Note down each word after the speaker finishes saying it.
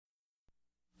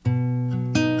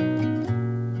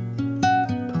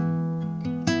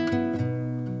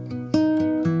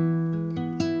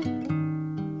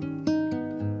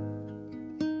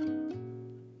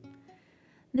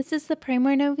This is the Pray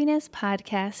More Novenas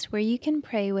podcast where you can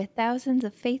pray with thousands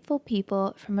of faithful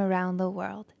people from around the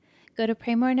world. Go to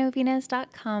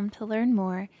praymorenovenas.com to learn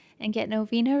more and get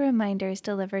novena reminders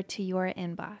delivered to your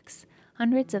inbox.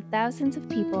 Hundreds of thousands of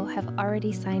people have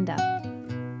already signed up.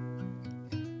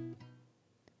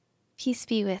 Peace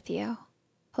be with you.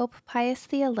 Pope Pius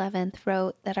XI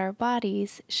wrote that our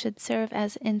bodies should serve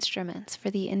as instruments for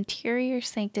the interior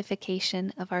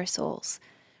sanctification of our souls,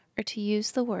 or to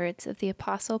use the words of the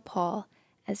Apostle Paul,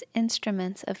 as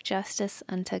instruments of justice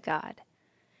unto God.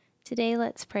 Today,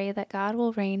 let's pray that God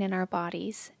will reign in our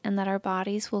bodies and that our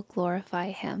bodies will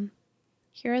glorify Him.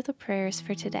 Here are the prayers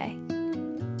for today,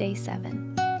 Day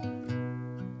 7.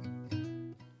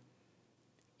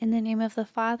 In the name of the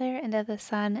Father, and of the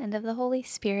Son, and of the Holy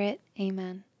Spirit,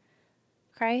 Amen.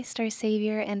 Christ, our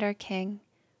Savior and our King,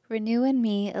 renew in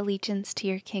me allegiance to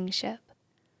your kingship.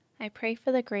 I pray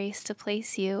for the grace to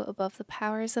place you above the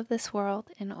powers of this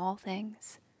world in all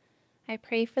things. I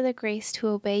pray for the grace to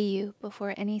obey you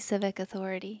before any civic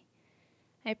authority.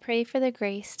 I pray for the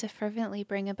grace to fervently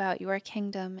bring about your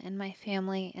kingdom in my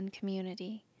family and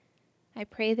community. I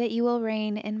pray that you will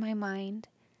reign in my mind.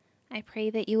 I pray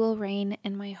that you will reign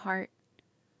in my heart.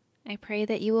 I pray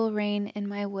that you will reign in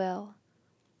my will.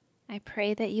 I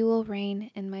pray that you will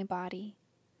reign in my body.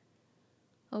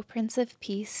 O Prince of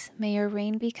Peace, may your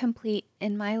reign be complete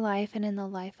in my life and in the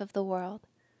life of the world.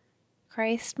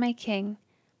 Christ, my King,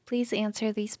 please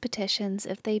answer these petitions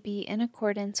if they be in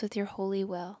accordance with your holy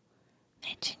will.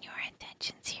 Mention your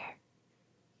intentions here.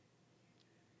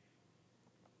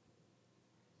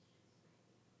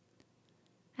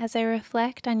 As I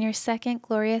reflect on your second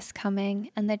glorious coming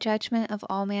and the judgment of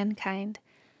all mankind,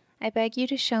 I beg you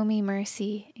to show me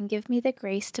mercy and give me the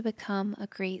grace to become a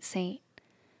great saint.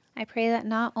 I pray that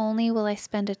not only will I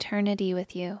spend eternity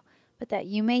with you, but that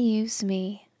you may use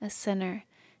me, a sinner,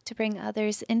 to bring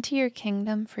others into your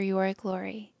kingdom for your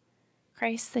glory.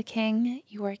 Christ the King,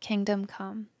 your kingdom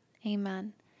come.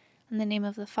 Amen. In the name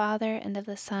of the Father, and of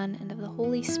the Son, and of the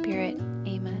Holy Spirit.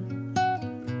 Amen.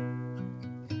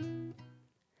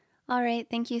 All right,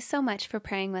 thank you so much for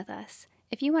praying with us.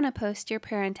 If you want to post your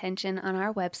prayer intention on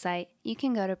our website, you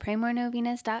can go to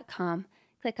praymorenovenas.com,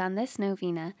 click on this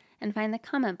novena, and find the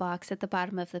comment box at the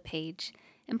bottom of the page.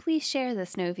 And please share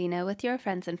this novena with your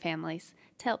friends and families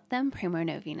to help them pray more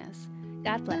novenas.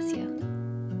 God bless you.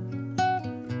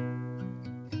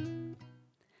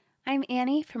 I'm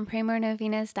Annie from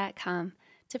praymorenovenas.com.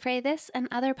 To pray this and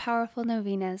other powerful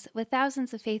novenas with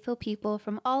thousands of faithful people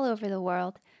from all over the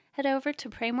world, head over to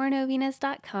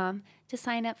praymorenovenas.com to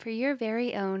sign up for your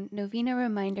very own novena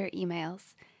reminder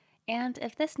emails. And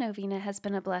if this novena has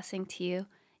been a blessing to you,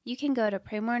 you can go to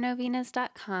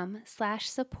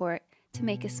praymorenovenas.com/support to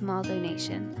make a small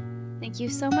donation. Thank you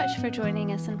so much for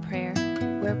joining us in prayer.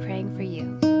 We're praying for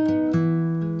you.